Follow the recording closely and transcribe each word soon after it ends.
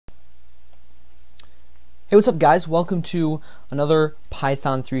Hey, what's up guys? Welcome to another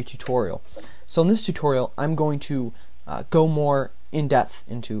Python 3 tutorial. So in this tutorial I'm going to go more in depth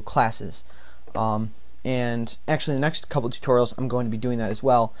into classes, and actually in the next couple of tutorials I'm going to be doing that as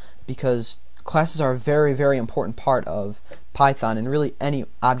well, because classes are a very important part of Python and really any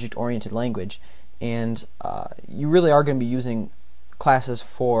object-oriented language, and you really are going to be using classes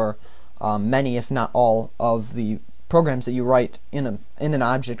for many, if not all, of the programs that you write in an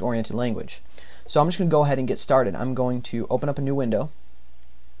object-oriented language. So I'm just going to go ahead and get started. I'm going to open up a new window,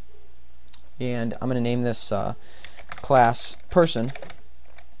 and I'm going to name this class person,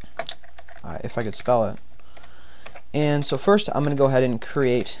 if I could spell it. And so first I'm going to go ahead and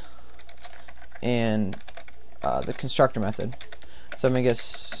create the constructor method. So I'm going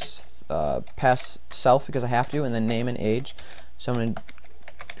to pass self because I have to, and then name and age. So I'm going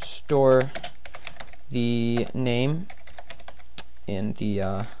to store the name in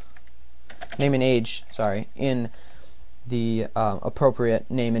the name and age, in the appropriate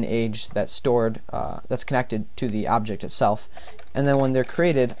name and age that's stored, that's connected to the object itself. And then when they're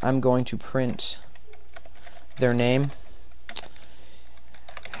created, I'm going to print their name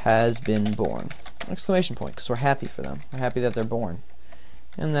has been born! Exclamation point, because we're happy for them. We're happy that they're born.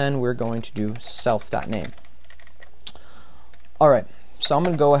 And then we're going to do self.name. Alright, so I'm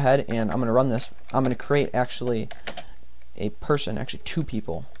going to go ahead and I'm going to run this. I'm going to create actually a person, actually two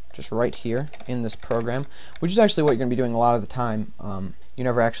people, just right here in this program, which is actually what you're going to be doing a lot of the time. You're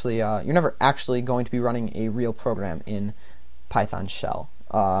never actually going to be running a real program in Python shell.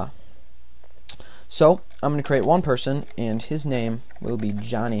 So I'm going to create one person, and his name will be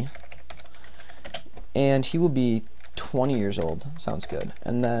Johnny, and he will be 20 years old. Sounds good.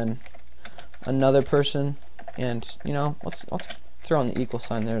 And then another person, and let's throw in the equal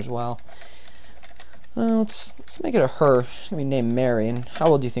sign there as well. Let's make it a her. She's going to be named Mary, and how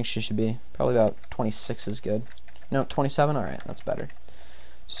old do you think she should be? Probably about 26 is good. No, 27? Alright, that's better.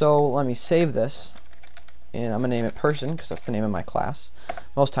 So let me save this, and I'm going to name it person, because that's the name of my class.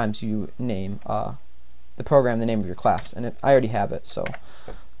 Most times you name the program the name of your class, and I already have it, so,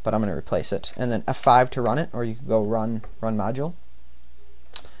 but I'm going to replace it. And then F5 to run it, or you could go run module.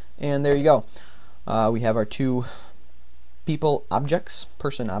 And there you go. We have our two people objects,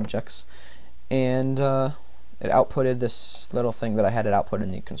 person objects, and it outputted this little thing that I had it output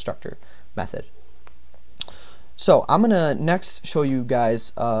in the constructor method. So I'm going to next show you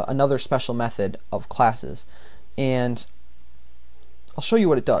guys another special method of classes, and I'll show you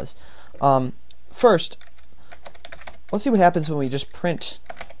what it does. First, let's see what happens when we just print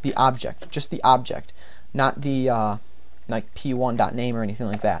the object, just the object, not the like p1.name or anything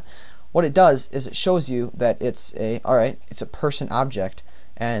like that. What it does is it shows you that it's a person object,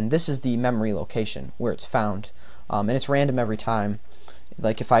 and this is the memory location where it's found, and it's random every time.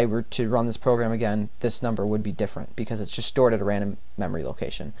 Like if I were to run this program again, this number would be different because it's just stored at a random memory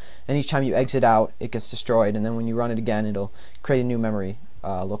location, and each time you exit out it gets destroyed, and then when you run it again it'll create a new memory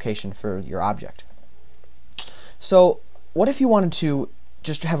location for your object. So what if you wanted to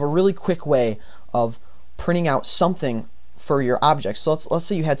just have a really quick way of printing out something for your object? So let's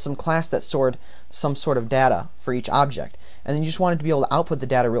say you had some class that stored some sort of data for each object, and then you just wanted to be able to output the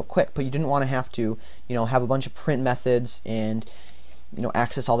data real quick, but you didn't want to have to have a bunch of print methods and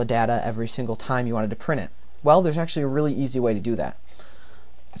access all the data every single time you wanted to print it. Well, there's actually a really easy way to do that.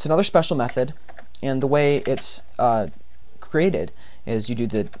 It's another special method, and the way it's created is you do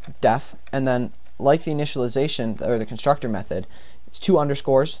the def, and then like the initialization or the constructor method, it's two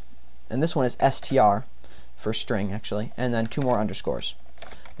underscores, and this one is str for string actually, and then two more underscores,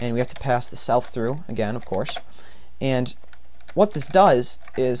 and we have to pass the self through again, of course. And what this does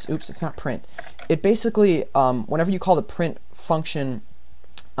is, oops, it's not print. It basically, whenever you call the print function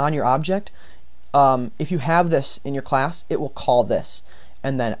on your object, if you have this in your class, it will call this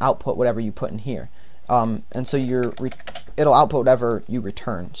and then output whatever you put in here. And so it'll output whatever you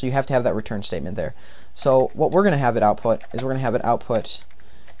return. So you have to have that return statement there. So what we're going to have it output is we're going to have it output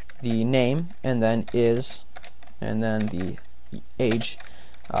the name, and then is, and then the age,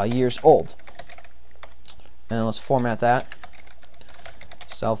 years old. And let's format that,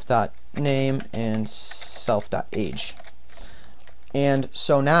 self.name and self.age. And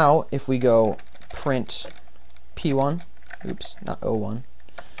so now if we go print p1, oops, not o1,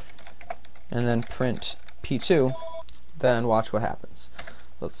 and then print p2, then watch what happens.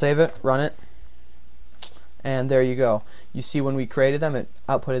 Let's save it, run it, and there you go. You see when we created them it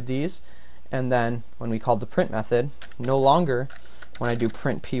outputted these, and then when we called the print method, no longer when I do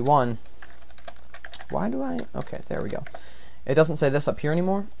print p1, okay, there we go. It doesn't say this up here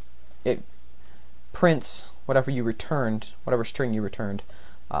anymore. It prints whatever you returned, whatever string you returned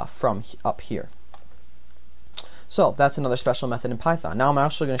from up here. So that's another special method in Python. Now I'm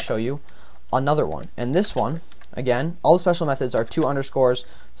actually going to show you another one. And this one, again, all the special methods are 2 underscores,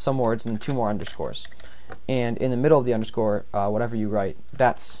 some words, and 2 more underscores. And in the middle of the underscore, whatever you write,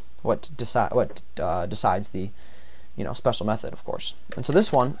 that's what decides the special method, of course. And so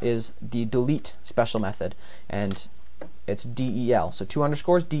this one is the delete special method, and it's del. So 2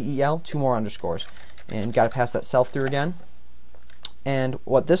 underscores, del, 2 more underscores, and you got to pass that self through again. And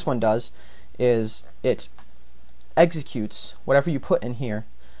what this one does is it executes whatever you put in here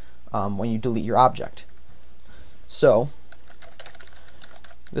when you delete your object. So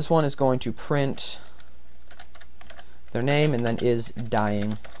this one is going to print their name and then is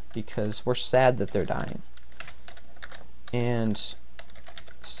dying, because we're sad that they're dying. And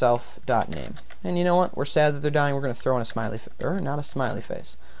self.name. And you know what? We're sad that they're dying. We're going to throw in a smiley or not a smiley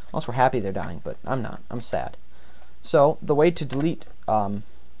face. Unless we're happy they're dying, but I'm not. I'm sad. So the way to delete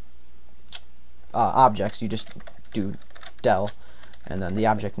objects, you just do del and then the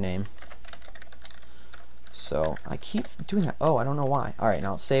object name. So I keep doing that. Oh, I don't know why. Alright,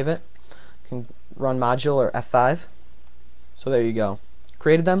 now let's save it. You can run module or F5. So there you go.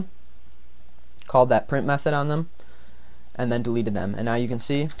 Created them, called that print method on them, and then deleted them. And now you can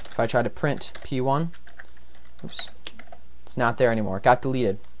see if I try to print P1, oops, it's not there anymore. It got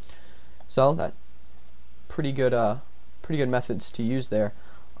deleted. So that pretty good methods to use there.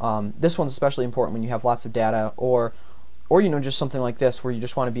 This one's especially important when you have lots of data, or just something like this where you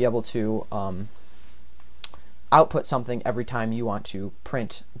just want to be able to output something every time you want to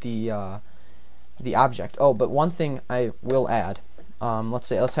print the object. Oh, but one thing I will add. Let's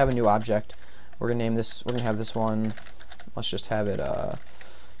have a new object. We're gonna name this. We're gonna have this one. Let's just have it.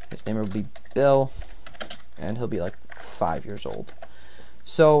 His name will be Bill, and he'll be like 5 years old.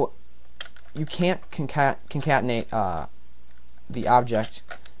 So you can't concatenate the object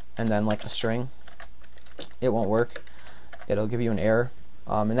and then like a string. It won't work. It'll give you an error,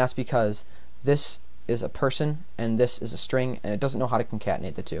 and that's because this is a person and this is a string, and it doesn't know how to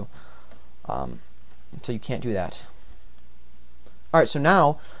concatenate the two. So you can't do that. Alright, so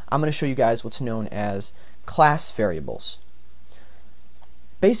now I'm going to show you guys what's known as class variables.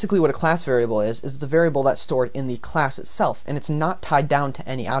 Basically what a class variable is it's a variable that's stored in the class itself, and it's not tied down to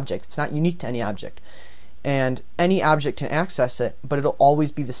any object. It's not unique to any object. And any object can access it, but it'll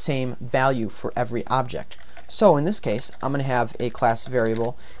always be the same value for every object. So in this case, I'm going to have a class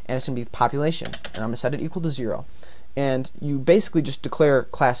variable, and it's going to be population, and I'm going to set it equal to 0. And you basically just declare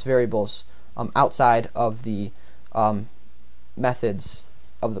class variables outside of the methods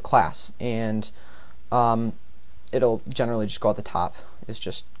of the class, and it'll generally just go at the top. It's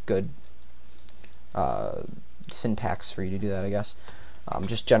just good syntax for you to do that, I guess.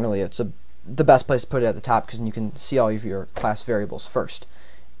 Just generally, it's the best place to put it at the top, because you can see all of your class variables first.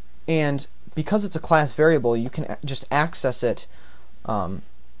 And because it's a class variable, you can just access it from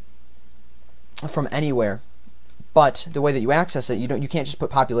anywhere. But the way that you access it, you can't just put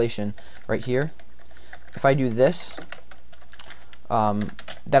population right here. If I do this,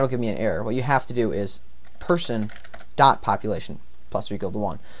 that'll give me an error. What you have to do is person.population plus or equal to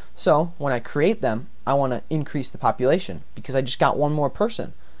 1. So when I create them, I want to increase the population because I just got one more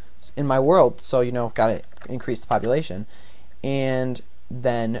person in my world. So got to increase the population. And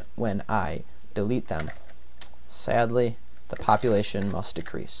then when I delete them, sadly, the population must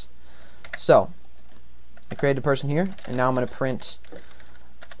decrease. So I created a person here, and now I'm going to print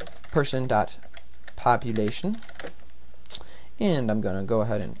person.population, and I'm going to go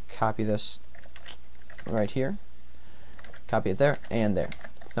ahead and copy this right here, copy it there, and there.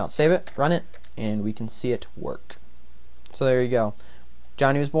 So now let's save it, run it, and we can see it work. So there you go.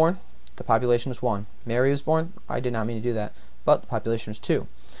 Johnny was born, the population was 1. Mary was born, I did not mean to do that, but the population was 2.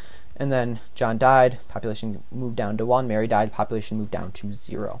 And then John died, population moved down to 1. Mary died, population moved down to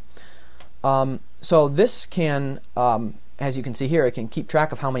 0. So this can, as you can see here, it can keep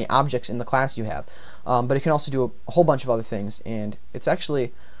track of how many objects in the class you have, but it can also do a whole bunch of other things, and it's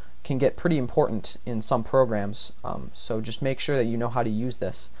actually can get pretty important in some programs, so just make sure that you know how to use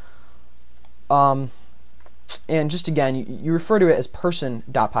this. And just again, you refer to it as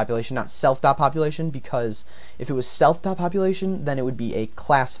person.population, not self.population, because if it was self.population, then it would be a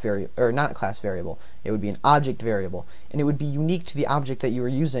class variable, or not a class variable, it would be an object variable, and it would be unique to the object that you were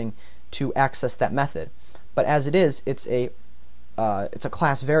using to access that method. But as it is, it's a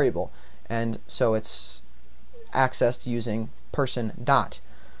class variable, and so it's accessed using person dot.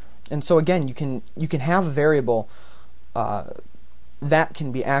 And so again, you can have a variable that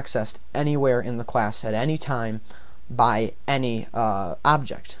can be accessed anywhere in the class at any time by any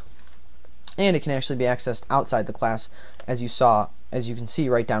object, and it can actually be accessed outside the class, as you can see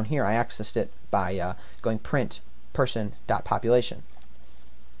right down here. I accessed it by going print person.population.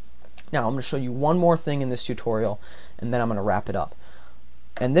 Now I'm going to show you one more thing in this tutorial, and then I'm going to wrap it up.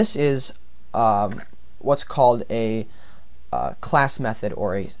 And this is what's called a class method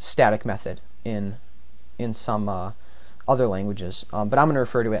or a static method in some other languages, but I'm going to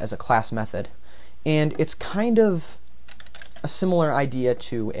refer to it as a class method. And it's kind of a similar idea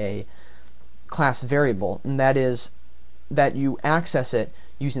to a class variable, and that is that you access it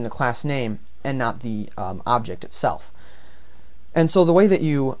using the class name and not the object itself. And so the way that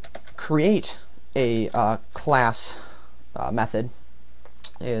you create a class method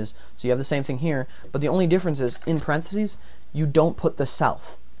is, so you have the same thing here, but the only difference is in parentheses you don't put the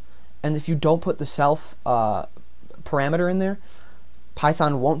self. And if you don't put the self parameter in there,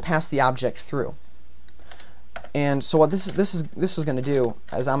 Python won't pass the object through. And so what this is going to do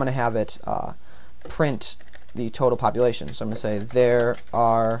is I'm going to have it print the total population. So I'm going to say there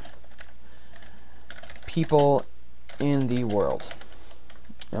are people in the world.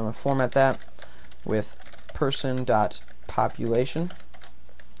 And I'm going to format that with person.population.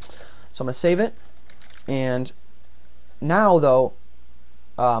 So I'm going to save it. And now though,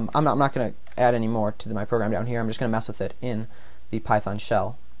 I'm not going to add any more to my program down here. I'm just going to mess with it in the Python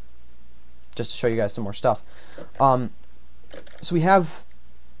shell, just to show you guys some more stuff. So we have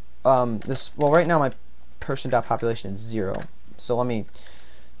this. Well, right now my person.population is 0. So let me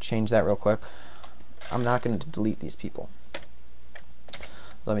change that real quick. I'm not going to delete these people.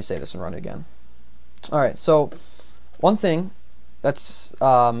 Let me save this and run it again. Alright, so one thing that's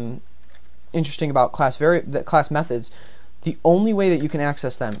interesting about class methods, the only way that you can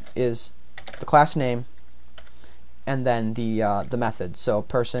access them is the class name and then the method. So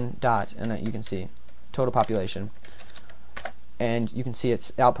person dot, and you can see total population, and you can see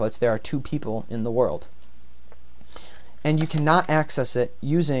its outputs. There are 2 people in the world, and you cannot access it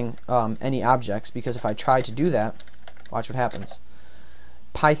using any objects, because if I try to do that, watch what happens.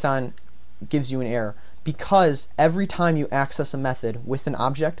 Python gives you an error, because every time you access a method with an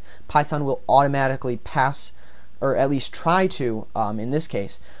object, Python will automatically pass, or at least try to, in this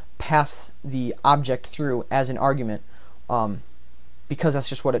case, pass the object through as an argument, because that's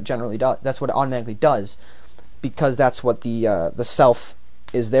just what it generally does. That's what it automatically does, because that's what the self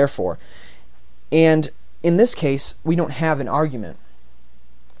is there for. And in this case, we don't have an argument,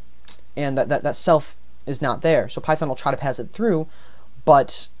 and that self is not there. So Python will try to pass it through,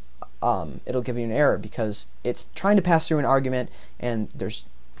 but it'll give you an error because it's trying to pass through an argument, and there's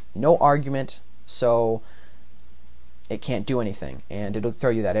no argument, so it can't do anything, and it'll throw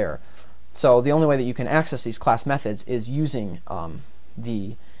you that error. So the only way that you can access these class methods is using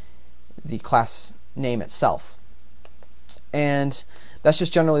the class name itself. And that's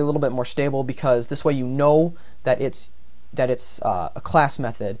just generally a little bit more stable, because this way you know that it's a class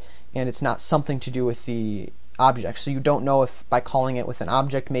method and it's not something to do with the object. So you don't know if by calling it with an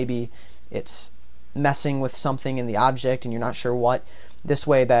object maybe it's messing with something in the object and you're not sure what. This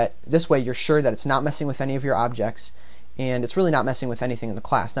way you're sure that it's not messing with any of your objects, and it's really not messing with anything in the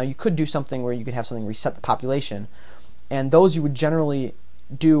class. Now you could do something where you could have something reset the population, and those you would generally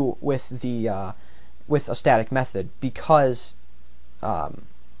do with the with a static method, because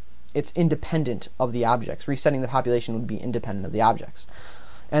it's independent of the objects. Resetting the population would be independent of the objects.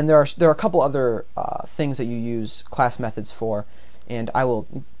 And there are a couple other things that you use class methods for, and I will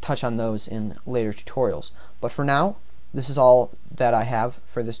touch on those in later tutorials. But for now, this is all that I have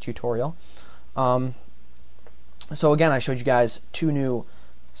for this tutorial. So again, I showed you guys 2 new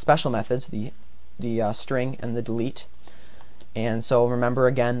special methods, the string and the delete. And so remember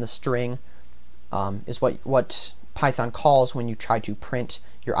again, the string is what Python calls when you try to print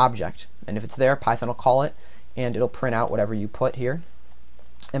your object. And if it's there, Python will call it, and it'll print out whatever you put here.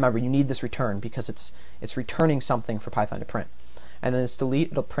 And remember, you need this return because it's returning something for Python to print. And then this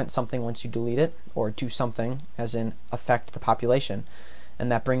delete, it'll print something once you delete it, or do something, as in affect the population. And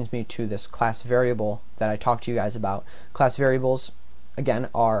that brings me to this class variable that I talked to you guys about. Class variables, again,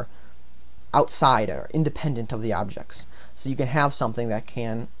 are outside or independent of the objects. So you can have something that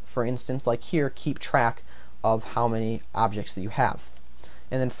can, for instance, like here, keep track of how many objects that you have.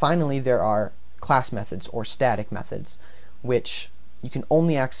 And then finally, there are class methods or static methods, which you can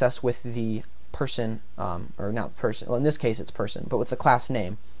only access with the person, or not person, well in this case it's person, but with the class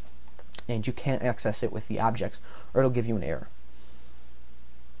name, and you can't access it with the objects or it'll give you an error.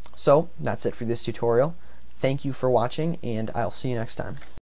 So that's it for this tutorial. Thank you for watching, and I'll see you next time.